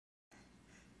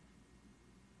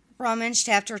Romans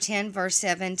chapter 10, verse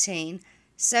 17.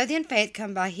 So then faith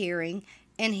comes by hearing,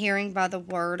 and hearing by the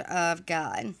word of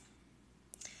God.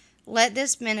 Let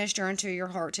this minister into your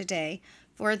heart today.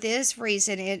 For this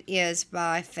reason it is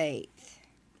by faith.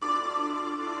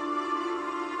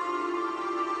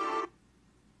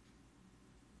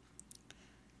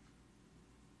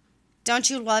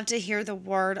 Don't you love to hear the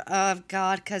word of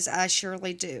God? Because I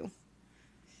surely do.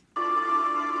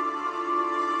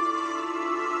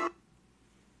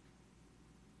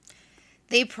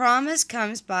 The promise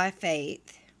comes by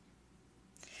faith.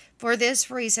 For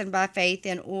this reason, by faith,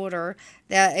 in order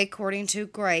that according to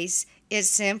grace is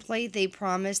simply the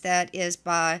promise that is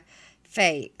by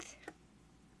faith.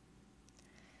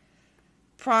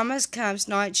 Promise comes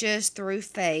not just through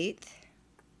faith,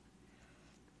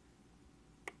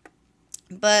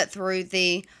 but through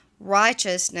the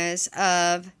righteousness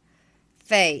of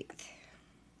faith.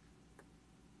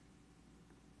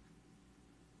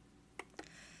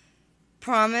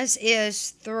 Promise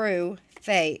is through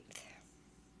faith.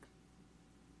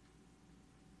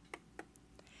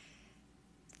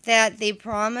 That the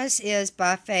promise is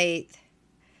by faith,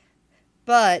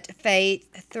 but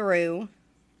faith through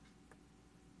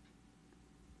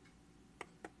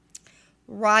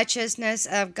righteousness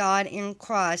of God in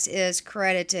Christ is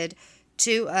credited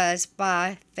to us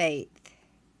by faith.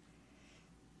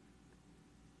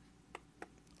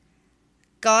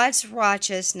 God's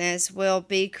righteousness will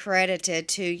be credited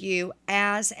to you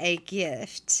as a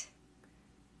gift.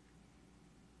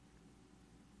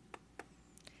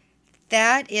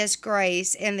 That is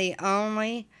grace, and the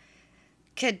only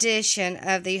condition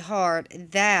of the heart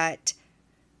that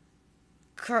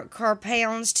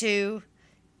corresponds to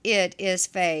it is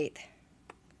faith.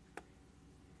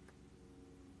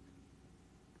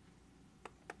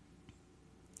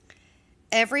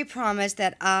 Every promise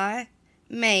that I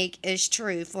make is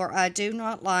true, for I do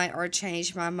not lie or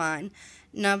change my mind.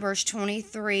 Numbers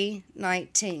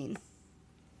 23:19.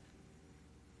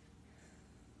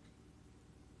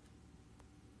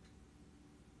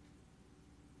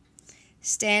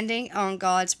 Standing on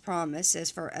God's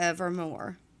promises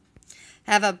forevermore.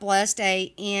 Have a blessed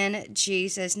day in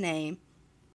Jesus' name.